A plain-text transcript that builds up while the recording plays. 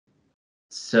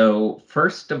So,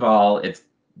 first of all, it's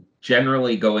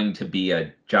generally going to be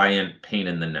a giant pain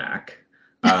in the neck.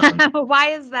 Um,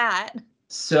 Why is that?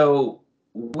 so,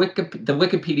 the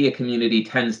Wikipedia community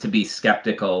tends to be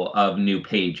skeptical of new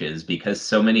pages because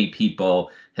so many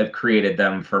people have created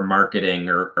them for marketing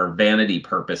or vanity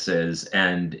purposes,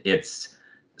 and it's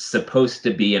supposed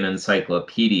to be an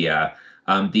encyclopedia.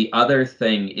 The other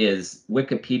thing is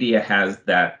Wikipedia has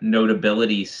that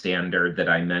notability standard that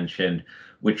I mentioned,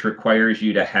 which requires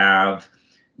you to have,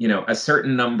 a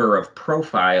certain number of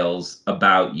profiles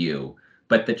about you.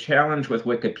 But the challenge with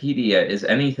Wikipedia is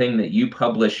anything that you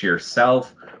publish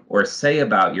yourself or say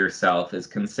about yourself is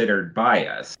considered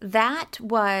bias. That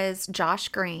was Josh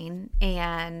Green,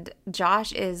 and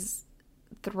Josh is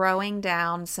throwing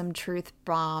down some truth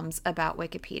bombs about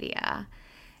Wikipedia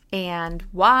and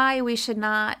why we should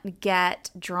not get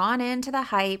drawn into the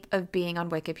hype of being on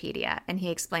Wikipedia. And he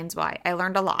explains why. I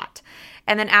learned a lot.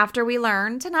 And then after we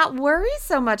learn to not worry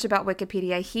so much about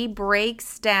Wikipedia, he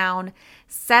breaks down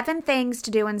 7 things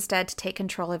to do instead to take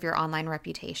control of your online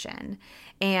reputation.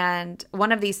 And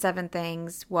one of these 7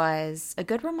 things was a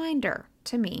good reminder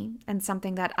to me and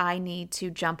something that I need to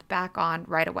jump back on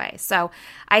right away. So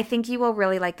I think you will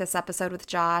really like this episode with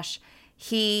Josh.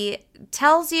 He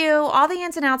tells you all the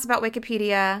ins and outs about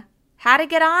Wikipedia, how to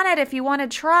get on it if you want to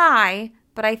try.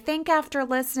 But I think after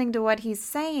listening to what he's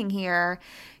saying here,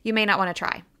 you may not want to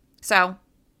try. So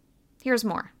here's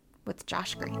more with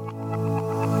Josh Green.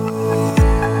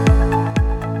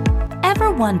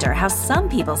 Ever wonder how some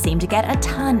people seem to get a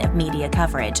ton of media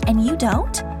coverage and you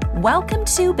don't? Welcome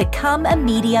to Become a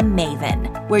Media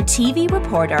Maven, where TV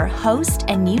reporter, host,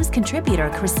 and news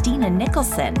contributor Christina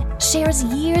Nicholson shares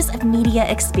years of media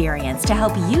experience to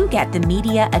help you get the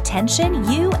media attention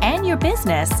you and your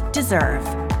business deserve.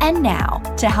 And now,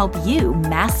 to help you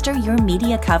master your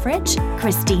media coverage,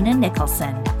 Christina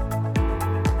Nicholson.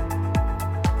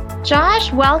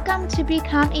 Josh, welcome to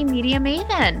Become a Media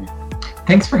Maven.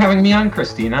 Thanks for having me on,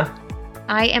 Christina.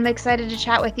 I am excited to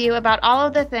chat with you about all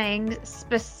of the things,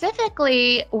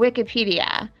 specifically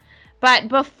Wikipedia. But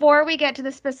before we get to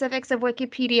the specifics of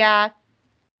Wikipedia,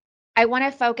 I want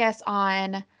to focus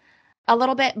on a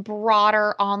little bit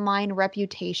broader online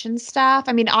reputation stuff.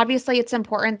 I mean, obviously, it's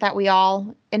important that we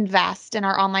all invest in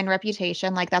our online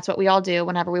reputation. Like, that's what we all do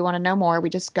whenever we want to know more. We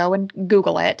just go and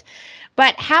Google it.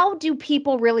 But how do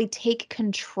people really take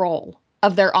control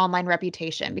of their online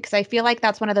reputation? Because I feel like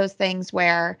that's one of those things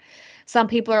where some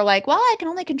people are like, well, I can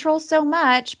only control so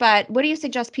much, but what do you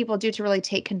suggest people do to really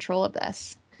take control of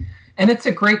this? And it's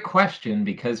a great question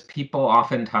because people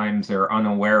oftentimes are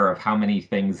unaware of how many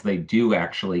things they do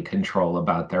actually control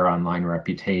about their online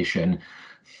reputation.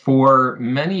 For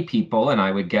many people, and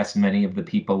I would guess many of the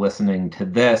people listening to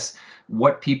this,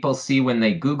 what people see when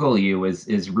they Google you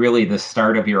is really the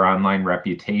start of your online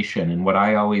reputation. And what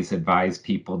I always advise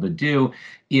people to do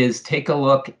is take a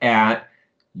look at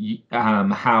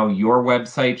how your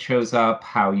website shows up,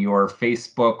 how your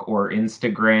Facebook or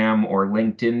Instagram or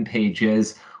LinkedIn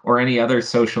pages or any other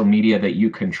social media that you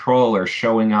control are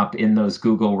showing up in those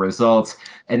Google results,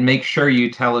 and make sure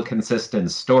you tell a consistent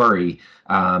story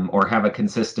or have a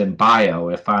consistent bio.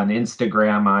 If on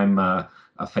Instagram I'm a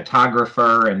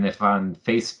photographer, and if on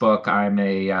Facebook I'm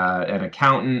an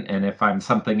accountant, and if I'm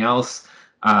something else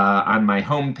on my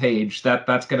homepage,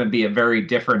 that's going to be a very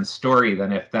different story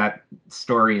than if that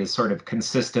story is sort of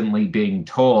consistently being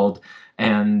told.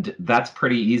 And that's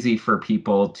pretty easy for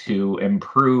people to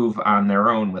improve on their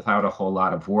own without a whole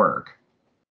lot of work.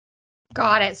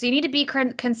 Got it. So you need to be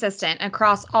consistent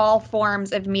across all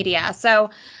forms of media. So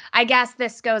I guess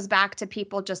this goes back to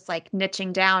people just like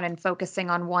niching down and focusing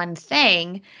on one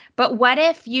thing. But what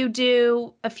if you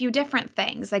do a few different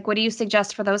things? Like, what do you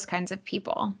suggest for those kinds of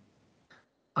people?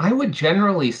 I would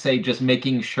generally say just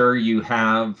making sure you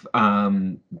have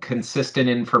consistent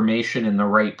information in the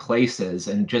right places,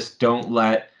 and just don't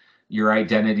let your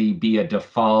identity be a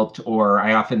default. Or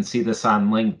I often see this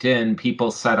on LinkedIn.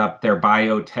 People set up their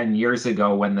bio 10 years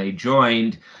ago when they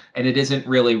joined, and it isn't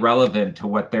really relevant to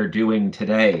what they're doing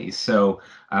today. So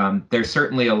there's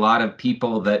certainly a lot of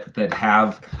people that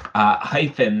have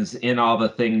hyphens in all the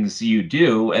things you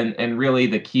do. And really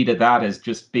the key to that is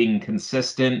just being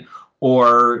consistent,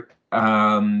 or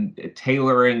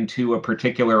tailoring to a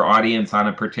particular audience on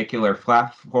a particular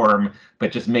platform,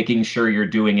 but just making sure you're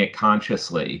doing it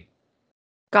consciously.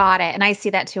 Got it. And I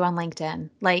see that too on LinkedIn.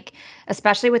 Like,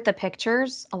 especially with the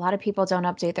pictures, a lot of people don't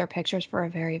update their pictures for a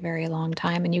very, very long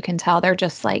time. And you can tell they're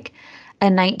just like a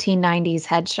 1990s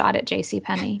headshot at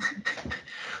JCPenney.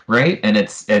 Right? And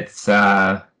it's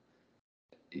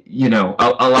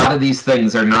a lot of these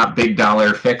things are not big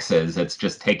dollar fixes. It's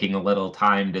just taking a little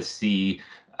time to see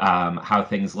how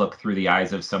things look through the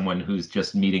eyes of someone who's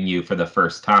just meeting you for the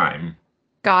first time.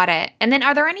 Got it. And then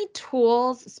are there any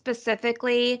tools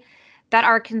specifically that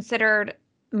are considered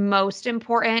most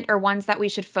important or ones that we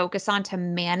should focus on to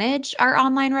manage our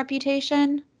online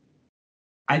reputation?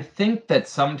 I think that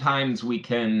sometimes we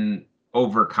can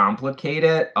overcomplicate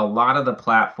it. A lot of the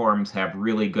platforms have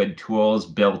really good tools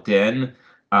built in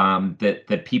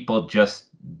that people just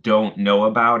don't know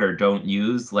about or don't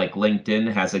use. Like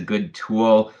LinkedIn has a good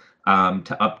tool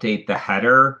to update the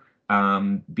header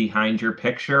behind your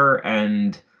picture,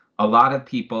 and a lot of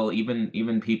people,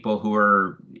 even people who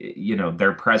are,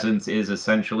 their presence is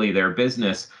essentially their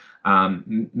business,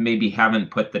 maybe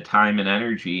haven't put the time and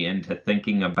energy into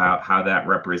thinking about how that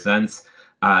represents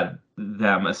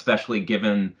them, especially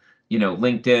given,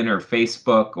 LinkedIn or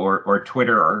Facebook or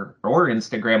Twitter or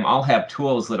Instagram all have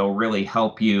tools that'll really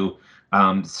help you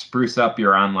spruce up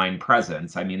your online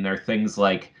presence. I mean, there are things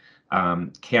like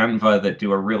Canva that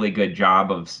do a really good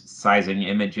job of sizing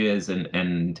images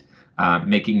and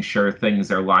making sure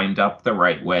things are lined up the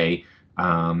right way.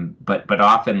 But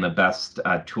often the best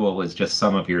tool is just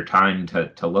some of your time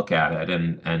to look at it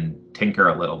and tinker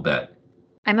a little bit.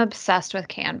 I'm obsessed with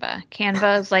Canva.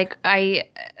 Canva is like, I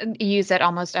use it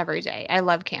almost every day. I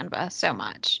love Canva so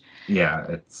much. Yeah,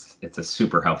 it's a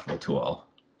super helpful tool.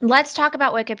 Let's talk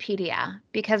about Wikipedia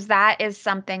because that is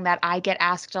something that I get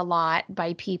asked a lot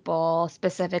by people,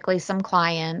 specifically some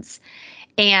clients.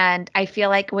 And I feel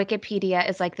like Wikipedia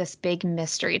is like this big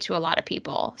mystery to a lot of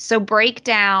people. So break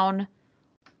down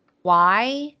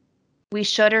why we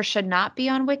should or should not be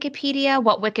on Wikipedia,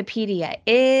 what Wikipedia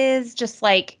is, just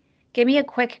like give me a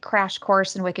quick crash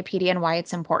course in Wikipedia and why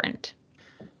it's important.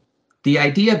 The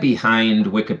idea behind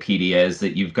Wikipedia is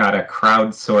that you've got a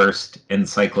crowdsourced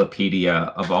encyclopedia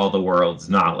of all the world's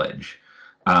knowledge.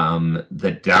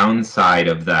 The downside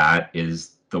of that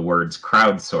is the words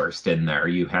crowdsourced in there.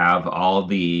 You have all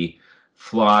the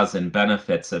flaws and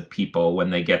benefits of people when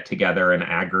they get together and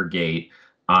aggregate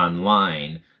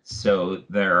online. So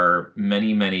there are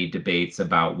many, many debates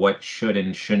about what should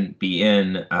and shouldn't be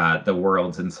in the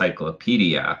world's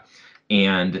encyclopedia.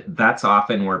 And that's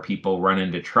often where people run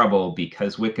into trouble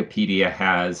because Wikipedia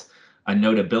has a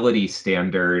notability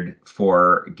standard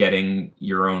for getting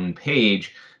your own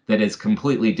page that is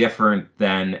completely different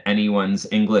than anyone's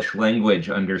English language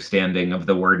understanding of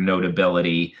the word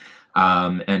notability,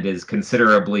 and is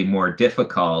considerably more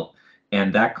difficult.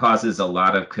 And that causes a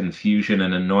lot of confusion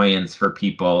and annoyance for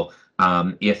people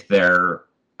if they're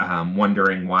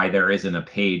wondering why there isn't a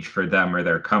page for them or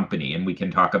their company. And we can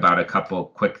talk about a couple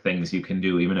quick things you can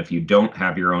do, even if you don't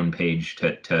have your own page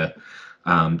to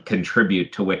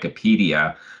contribute to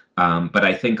Wikipedia. But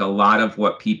I think a lot of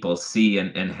what people see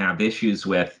and have issues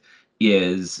with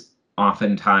is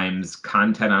oftentimes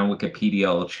content on Wikipedia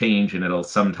will change, and it'll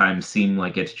sometimes seem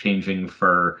like it's changing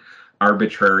for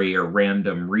arbitrary or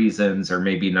random reasons, or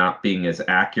maybe not being as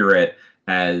accurate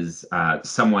as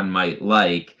someone might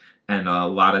like. And a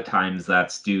lot of times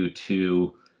that's due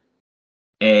to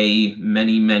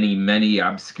many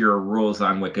obscure rules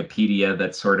on Wikipedia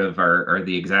that sort of are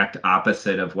the exact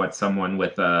opposite of what someone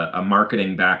with a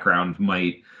marketing background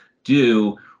might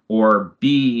do, or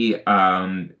B,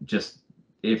 just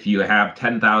if you have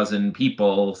 10,000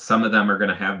 people, some of them are going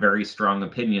to have very strong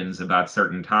opinions about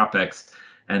certain topics,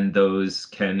 and those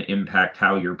can impact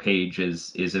how your page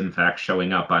is in fact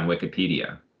showing up on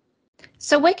Wikipedia.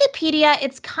 So Wikipedia,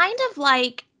 it's kind of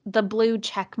like the blue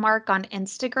check mark on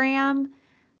Instagram,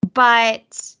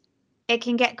 but it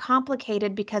can get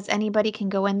complicated because anybody can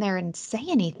go in there and say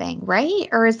anything, right?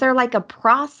 Or is there like a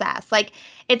process? Like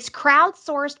it's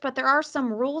crowdsourced, but there are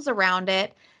some rules around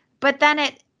it. But then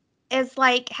it is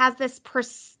like has this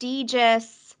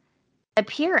prestigious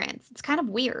appearance. It's kind of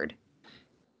weird.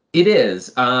 It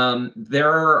is.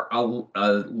 There are a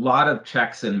lot of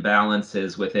checks and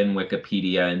balances within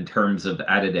Wikipedia in terms of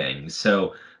editing.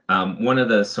 So one of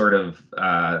the sort of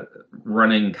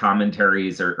running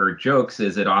commentaries or jokes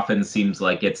is it often seems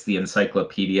like it's the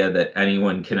encyclopedia that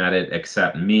anyone can edit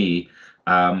except me.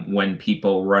 When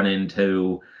people run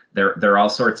into, there are all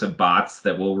sorts of bots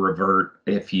that will revert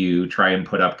if you try and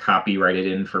put up copyrighted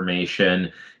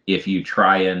information. If you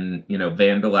try and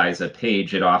vandalize a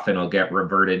page, it often will get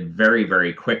reverted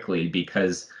very quickly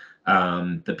because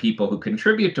the people who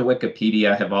contribute to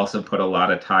Wikipedia have also put a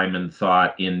lot of time and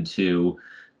thought into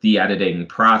the editing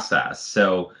process.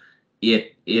 So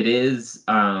it is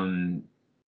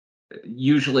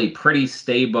usually pretty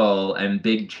stable, and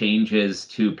big changes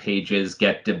to pages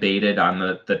get debated on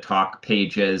the talk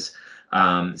pages.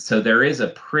 So there is a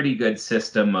pretty good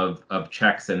system of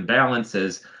checks and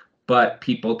balances, but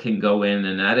people can go in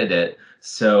and edit it.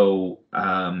 So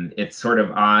it's sort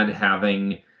of odd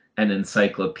having an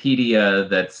encyclopedia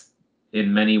that's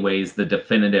in many ways the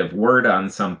definitive word on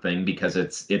something because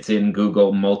it's in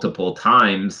Google multiple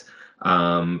times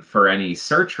for any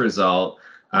search result.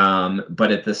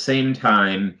 But at the same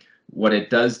time, what it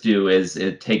does do is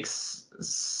it takes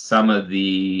some of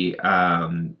the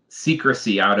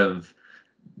secrecy out of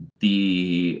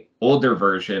the older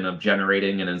version of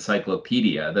generating an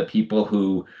encyclopedia. The people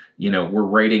who, were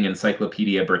writing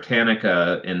Encyclopedia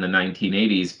Britannica in the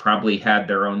 1980s probably had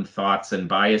their own thoughts and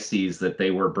biases that they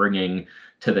were bringing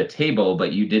to the table,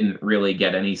 but you didn't really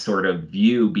get any sort of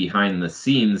view behind the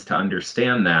scenes to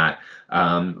understand that.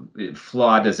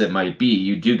 Flawed as it might be,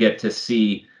 you do get to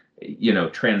see,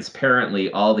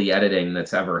 transparently all the editing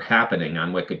that's ever happening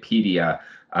on Wikipedia,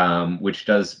 which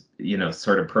does,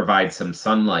 sort of provide some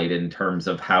sunlight in terms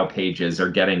of how pages are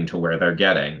getting to where they're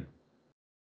getting.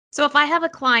 So if I have a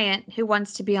client who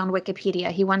wants to be on Wikipedia,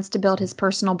 he wants to build his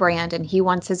personal brand and he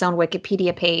wants his own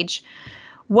Wikipedia page,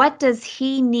 what does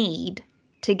he need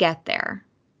to get there?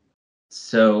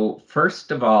 So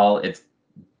first of all, it's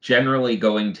generally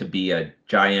going to be a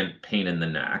giant pain in the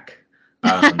neck.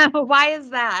 Why is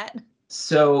that?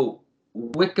 So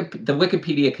the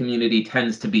Wikipedia community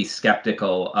tends to be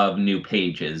skeptical of new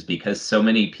pages because so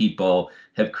many people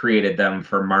have created them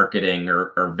for marketing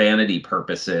or vanity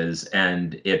purposes,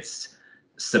 and it's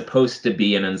supposed to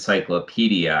be an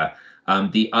encyclopedia.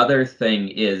 The other thing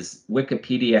is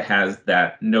Wikipedia has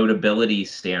that notability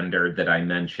standard that I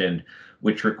mentioned,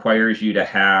 which requires you to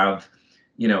have,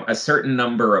 a certain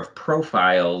number of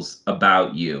profiles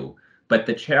about you. But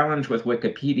the challenge with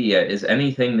Wikipedia is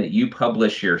anything that you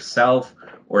publish yourself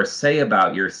or say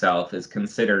about yourself is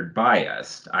considered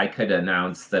biased. I could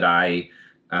announce that I,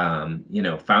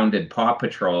 founded Paw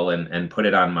Patrol and put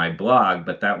it on my blog,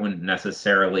 but that wouldn't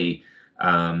necessarily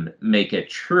make it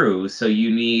true. So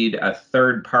you need a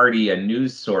third party, a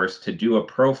news source, to do a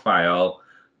profile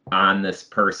on this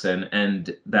person,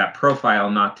 and that profile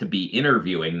not to be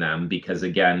interviewing them because,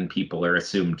 again, people are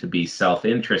assumed to be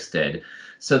self-interested.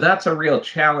 So that's a real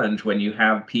challenge when you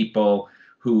have people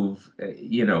who've,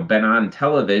 been on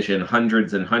television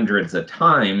hundreds and hundreds of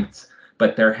times,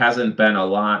 but there hasn't been a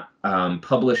lot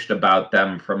published about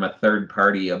them from a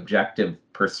third-party objective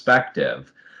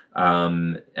perspective.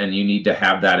 And you need to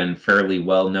have that in fairly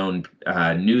well-known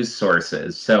news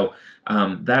sources. So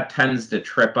that tends to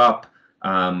trip up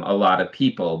a lot of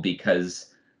people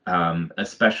because,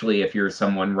 especially if you're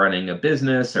someone running a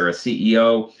business or a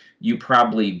CEO, you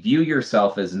probably view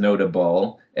yourself as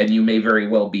notable, and you may very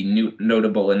well be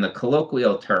notable in the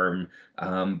colloquial term,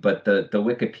 but the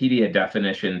Wikipedia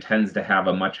definition tends to have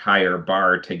a much higher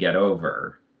bar to get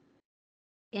over.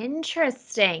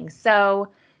 Interesting.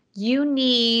 So you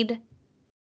need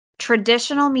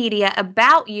traditional media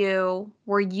about you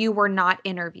where you were not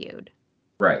interviewed.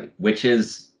 Right, which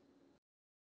is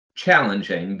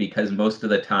challenging because most of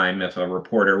the time, if a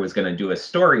reporter was going to do a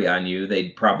story on you,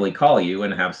 they'd probably call you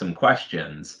and have some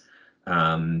questions.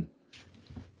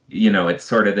 It's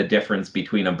sort of the difference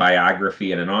between a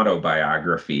biography and an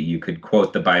autobiography. You could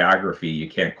quote the biography, you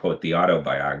can't quote the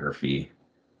autobiography.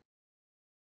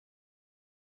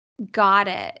 Got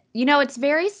it. It's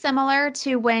very similar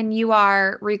to when you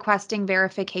are requesting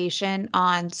verification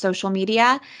on social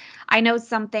media. I know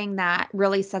something that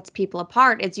really sets people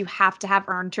apart is you have to have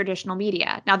earned traditional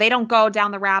media. Now, they don't go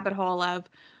down the rabbit hole of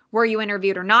were you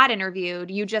interviewed or not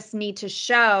interviewed. You just need to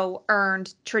show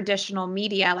earned traditional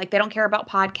media. Like they don't care about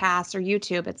podcasts or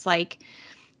YouTube. It's like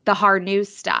the hard news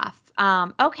stuff.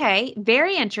 Okay,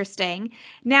 very interesting.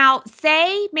 Now,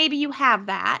 say maybe you have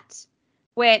that,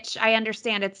 which I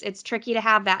understand it's tricky to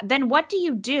have that. Then what do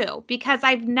you do? Because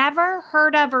I've never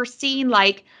heard of or seen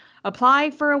like apply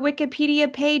for a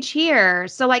Wikipedia page here.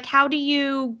 So like, how do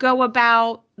you go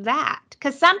about that?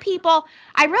 Because some people,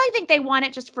 I really think they want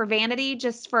it just for vanity,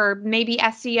 just for maybe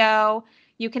SEO.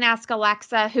 You can ask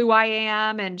Alexa who I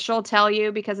am and she'll tell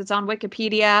you because it's on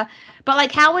Wikipedia. But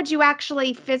like, how would you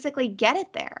actually physically get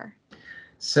it there?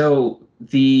 So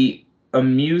the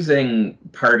amusing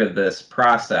part of this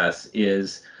process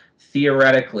is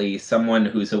theoretically someone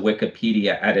who's a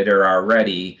Wikipedia editor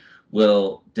already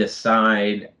will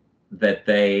decide that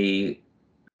they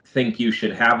think you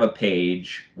should have a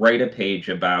page, write a page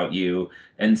about you,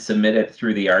 and submit it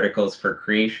through the articles for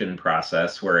creation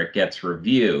process where it gets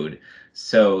reviewed.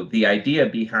 So the idea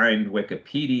behind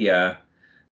Wikipedia,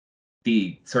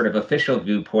 the sort of official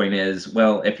viewpoint is,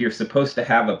 well, if you're supposed to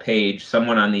have a page,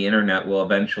 someone on the internet will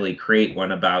eventually create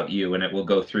one about you and it will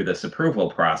go through this approval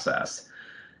process.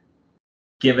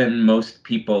 given most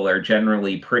people are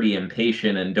generally pretty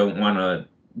impatient and don't want to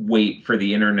wait for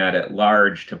the internet at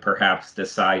large to perhaps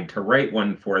decide to write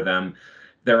one for them,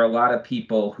 there are a lot of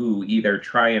people who either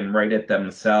try and write it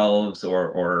themselves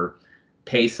or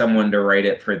pay someone to write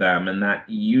it for them, and that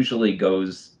usually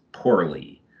goes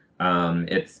poorly.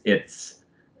 It's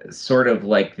sort of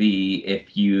like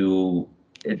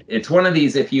it's one of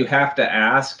these, if you have to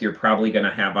ask, you're probably going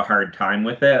to have a hard time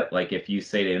with it. Like if you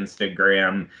say to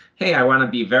Instagram, hey, I want to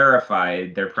be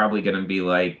verified, they're probably going to be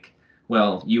like,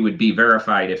 well, you would be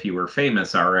verified if you were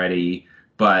famous already,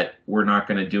 but we're not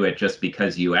going to do it just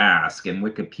because you ask. And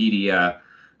Wikipedia,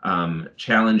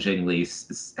 challengingly,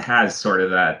 has sort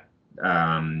of that,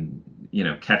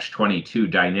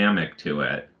 catch-22 dynamic to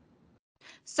it.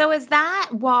 So is that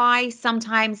why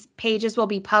sometimes pages will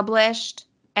be published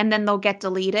and then they'll get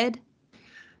deleted?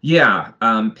 Yeah,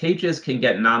 pages can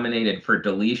get nominated for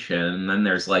deletion, and then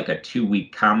there's like a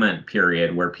 2-week comment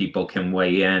period where people can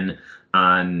weigh in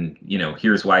on,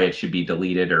 here's why it should be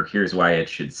deleted or here's why it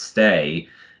should stay.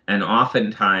 And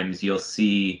oftentimes you'll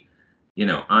see,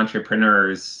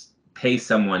 entrepreneurs pay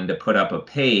someone to put up a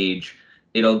page,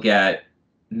 it'll get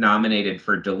nominated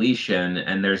for deletion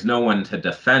and there's no one to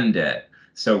defend it.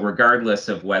 So regardless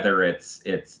of whether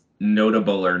it's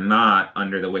notable or not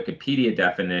under the Wikipedia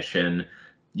definition,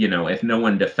 if no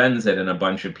one defends it and a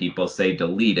bunch of people say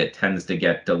delete, it tends to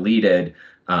get deleted,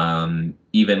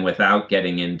 even without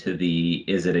getting into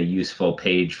is it a useful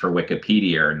page for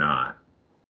Wikipedia or not?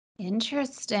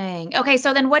 Interesting. Okay,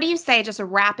 so then what do you say, just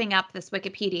wrapping up this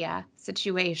Wikipedia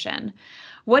situation,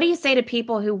 what do you say to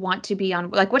people who want to be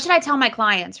on, like, what should I tell my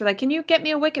clients? We're like, can you get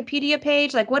me a Wikipedia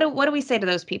page? Like, what do we say to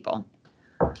those people?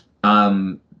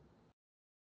 I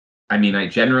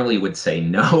generally would say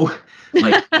no.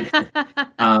 Like,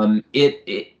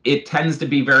 it tends to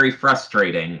be very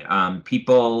frustrating.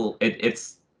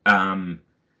 It's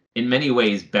in many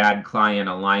ways bad client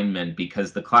alignment,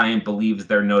 because the client believes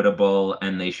they're notable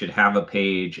and they should have a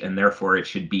page, and therefore it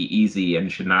should be easy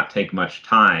and should not take much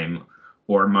time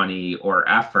or money or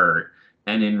effort.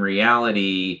 And in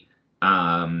reality,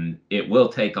 it will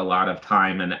take a lot of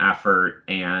time and effort,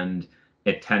 and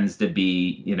it tends to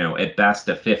be, at best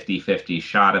a 50-50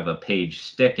 shot of a page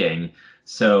sticking.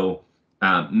 So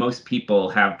most people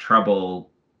have trouble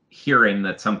hearing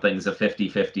that something's a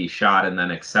 50-50 shot and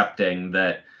then accepting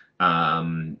that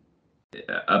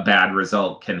a bad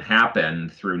result can happen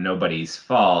through nobody's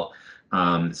fault.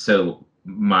 So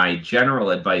my general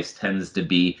advice tends to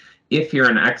be, if you're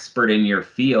an expert in your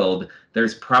field,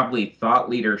 there's probably thought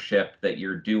leadership that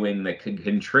you're doing that could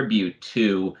contribute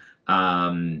to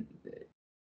the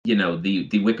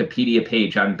Wikipedia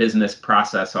page on business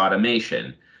process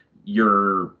automation.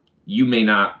 You may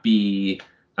not be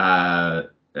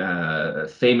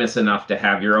famous enough to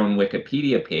have your own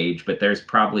Wikipedia page, but there's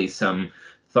probably some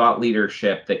thought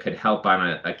leadership that could help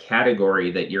on a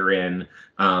category that you're in,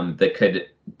 that could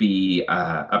be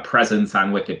a presence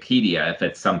on Wikipedia if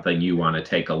it's something you want to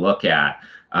take a look at.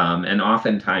 And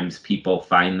oftentimes people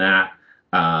find that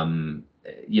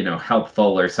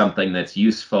helpful or something that's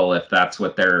useful if that's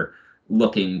what they're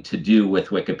looking to do with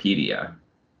Wikipedia.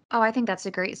 Oh, I think that's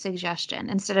a great suggestion.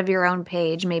 Instead of your own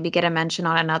page, maybe get a mention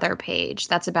on another page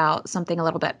that's about something a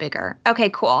little bit bigger. Okay,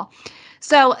 cool.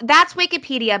 So that's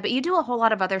Wikipedia, but you do a whole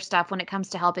lot of other stuff when it comes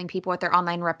to helping people with their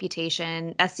online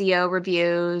reputation, SEO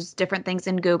reviews, different things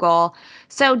in Google.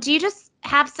 So do you just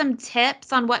have some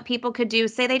tips on what people could do?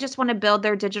 Say they just want to build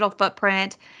their digital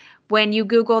footprint. When you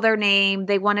Google their name,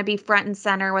 they want to be front and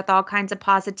center with all kinds of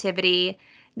positivity.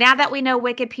 Now that we know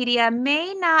Wikipedia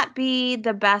may not be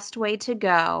the best way to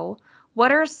go,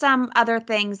 what are some other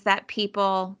things that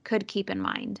people could keep in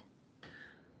mind?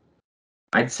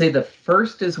 I'd say the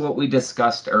first is what we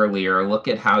discussed earlier. Look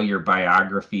at how your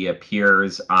biography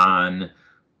appears on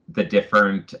the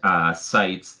different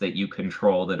sites that you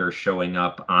control that are showing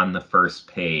up on the first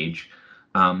page.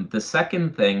 The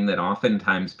second thing that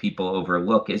oftentimes people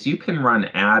overlook is you can run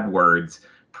AdWords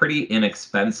pretty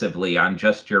inexpensively on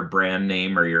just your brand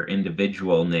name or your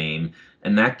individual name.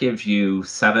 And that gives you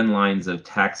 7 lines of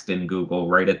text in Google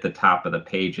right at the top of the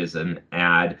page as an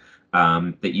ad,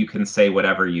 that you can say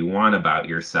whatever you want about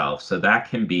yourself. So that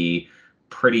can be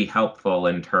pretty helpful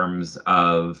in terms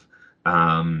of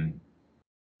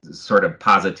sort of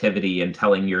positivity and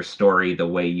telling your story the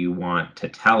way you want to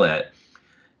tell it.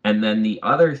 And then the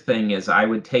other thing is I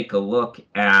would take a look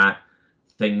at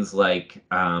things like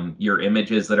your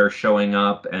images that are showing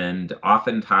up. And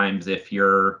oftentimes if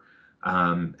you're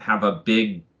have a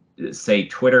big, say,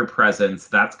 Twitter presence,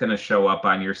 that's going to show up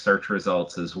on your search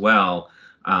results as well.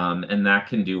 And that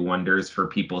can do wonders for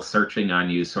people searching on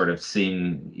you, sort of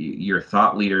seeing your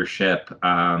thought leadership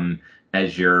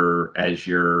as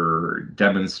you're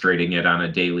demonstrating it on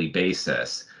a daily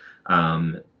basis.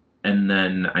 And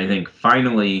then I think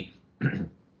finally,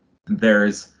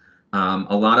 there's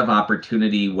a lot of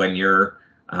opportunity when you're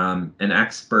an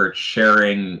expert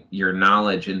sharing your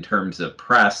knowledge in terms of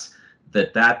press,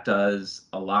 that does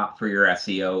a lot for your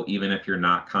SEO, even if you're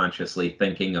not consciously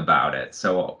thinking about it.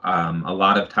 So a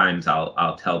lot of times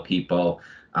I'll tell people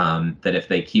that if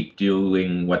they keep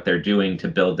doing what they're doing to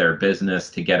build their business,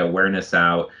 to get awareness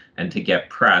out, and to get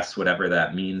press, whatever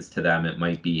that means to them, it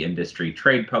might be industry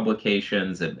trade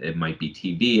publications, it might be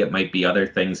TV, it might be other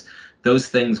things. Those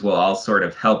things will all sort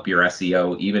of help your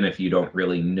SEO, even if you don't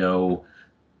really know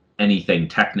anything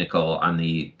technical on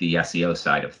the SEO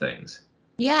side of things.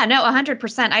 Yeah, no,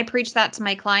 100%. I preach that to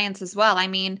my clients as well. I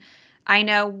mean, I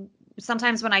know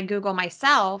sometimes when I Google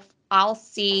myself, I'll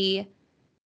see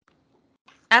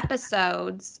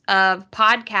episodes of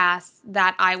podcasts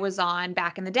that I was on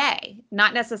back in the day.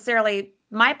 Not necessarily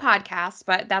my podcast,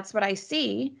 but that's what I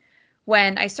see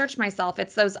when I search myself.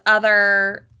 It's those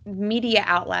other media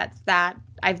outlets that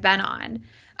I've been on.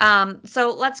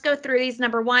 So let's go through these.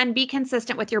 Number one, be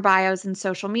consistent with your bios and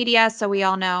social media. So we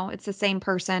all know it's the same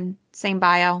person, same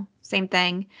bio, same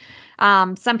thing.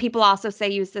 Some people also say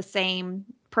use the same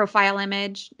profile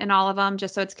image in all of them,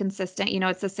 just so it's consistent.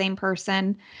 It's the same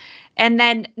person. And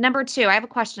then number two, I have a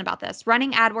question about this.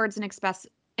 Running AdWords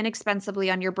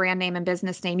inexpensively on your brand name and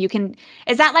business name.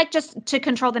 Is that like just to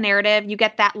control the narrative? You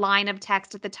get that line of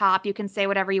text at the top. You can say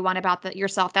whatever you want about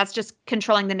yourself. That's just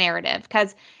controlling the narrative.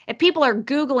 Because if people are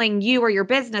Googling you or your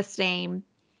business name,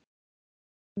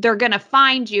 they're going to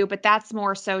find you, but that's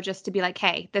more so just to be like,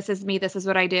 hey, this is me. This is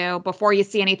what I do. Before you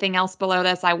see anything else below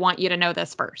this, I want you to know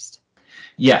this first.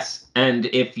 Yes. And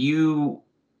if you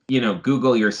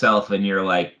Google yourself and you're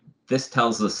like, this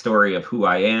tells the story of who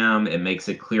I am, it makes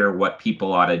it clear what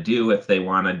people ought to do if they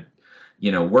want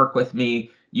to, work with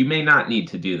me, you may not need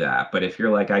to do that. But if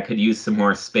you're like, I could use some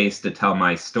more space to tell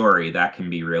my story, that can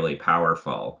be really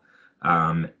powerful.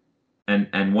 And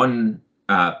one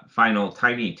final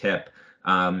tiny tip,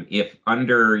 if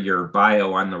under your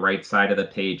bio on the right side of the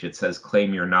page it says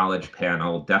claim your knowledge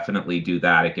panel, definitely do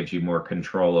that. It gives you more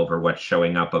control over what's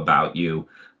showing up about you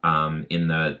in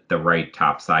the right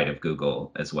top side of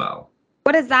Google as well.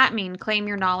 What does that mean, claim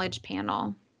your knowledge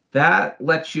panel? That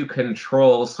lets you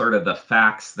control sort of the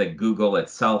facts that Google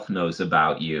itself knows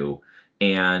about you,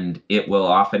 and it will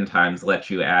oftentimes let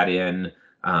you add in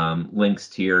links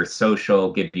to your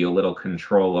social, give you a little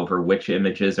control over which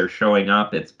images are showing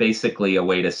up. It's basically a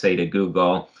way to say to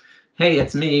Google, hey,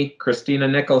 it's me, Christina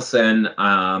Nicholson,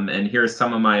 and here's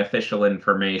some of my official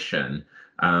information.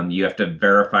 You have to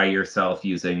verify yourself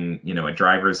using, a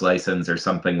driver's license or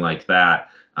something like that,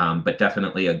 but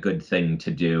definitely a good thing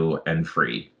to do and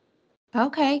free.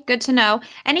 Okay, good to know.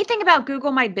 Anything about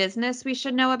Google My Business we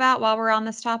should know about while we're on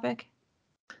this topic?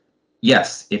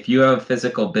 Yes, if you have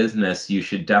physical business, you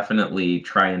should definitely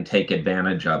try and take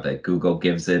advantage of it. Google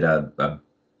gives it a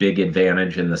big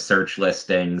advantage in the search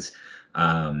listings.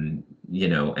 And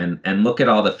look at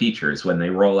all the features. When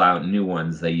they roll out new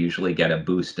ones, they usually get a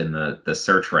boost in the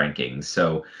search rankings.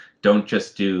 So don't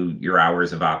just do your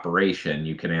hours of operation.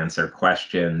 You can answer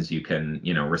questions, you can,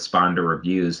 respond to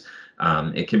reviews.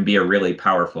 It can be a really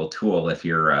powerful tool if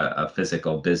you're a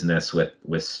physical business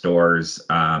with stores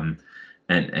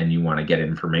and you want to get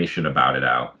information about it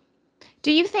out.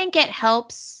 Do you think it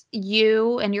helps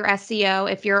you and your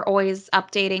SEO if you're always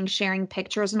updating, sharing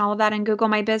pictures and all of that in Google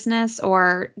My Business,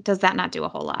 or does that not do a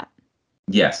whole lot?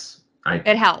 Yes.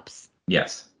 It helps.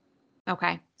 Yes.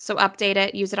 Okay. So update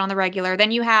it, use it on the regular.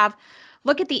 Then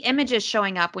look at the images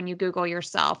showing up when you Google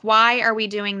yourself. Why are we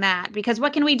doing that? Because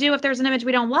what can we do if there's an image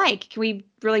we don't like? Can we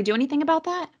really do anything about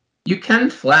that? You can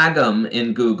flag them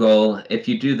in Google. If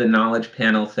you do the knowledge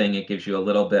panel thing, it gives you a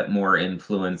little bit more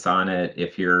influence on it.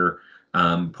 If you're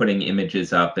putting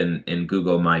images up in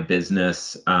Google My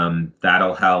Business,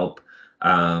 that'll help.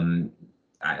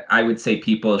 I would say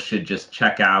people should just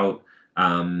check out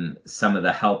some of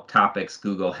the help topics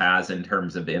Google has in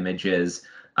terms of images.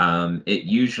 It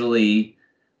usually,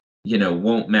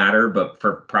 won't matter, but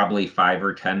for probably 5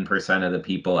 or 10% of the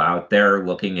people out there,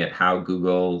 looking at how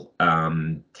Google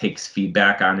takes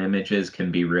feedback on images can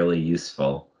be really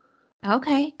useful.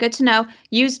 Okay, good to know.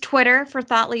 Use Twitter for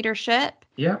thought leadership.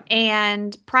 Yeah.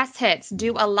 And press hits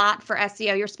do a lot for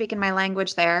SEO. You're speaking my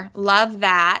language there. Love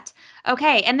that.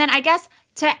 Okay, and then I guess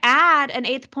to add an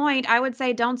 8th point, I would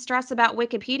say don't stress about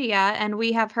Wikipedia, and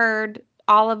we have heard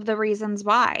all of the reasons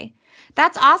why.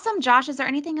 That's awesome, Josh. Is there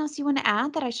anything else you want to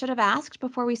add that I should have asked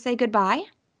before we say goodbye?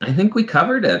 I think we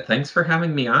covered it. Thanks for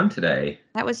having me on today.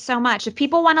 That was so much. If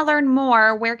people want to learn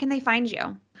more, where can they find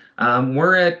you?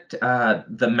 We're at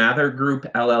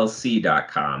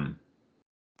themathergroupllc.com.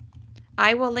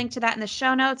 I will link to that in the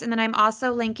show notes. And then I'm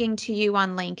also linking to you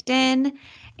on LinkedIn.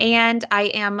 And I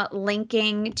am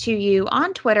linking to you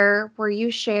on Twitter, where you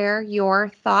share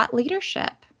your thought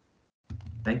leadership.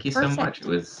 Thank you so much. It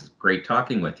was great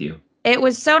talking with you. It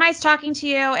was so nice talking to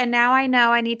you. And now I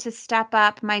know I need to step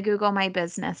up my Google My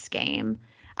Business game.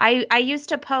 I used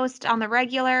to post on the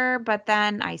regular, but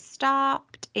then I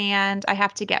stopped and I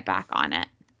have to get back on it.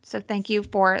 So thank you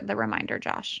for the reminder,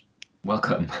 Josh.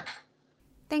 Welcome.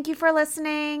 Thank you for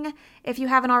listening. If you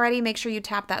haven't already, make sure you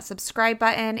tap that subscribe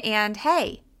button. And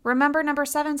hey, remember number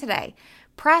 7 today.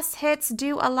 Press hits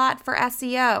do a lot for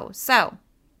SEO. So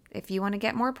if you want to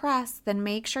get more press, then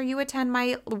make sure you attend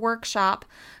my workshop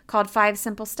called 5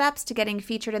 Simple Steps to Getting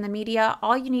Featured in the Media.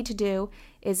 All you need to do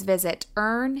is visit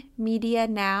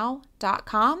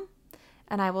earnmedianow.com,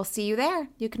 and I will see you there.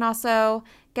 You can also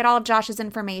get all of Josh's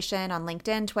information on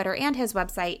LinkedIn, Twitter, and his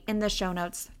website in the show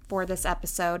notes for this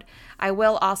episode. I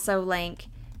will also link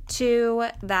to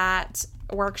that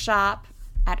workshop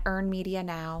at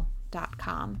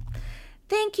earnmedianow.com.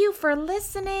 Thank you for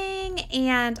listening,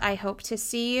 and I hope to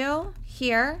see you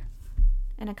here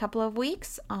in a couple of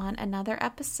weeks on another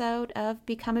episode of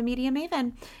Become a Media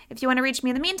Maven. If you want to reach me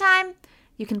in the meantime,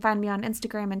 you can find me on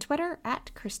Instagram and Twitter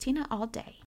at Christina All Day.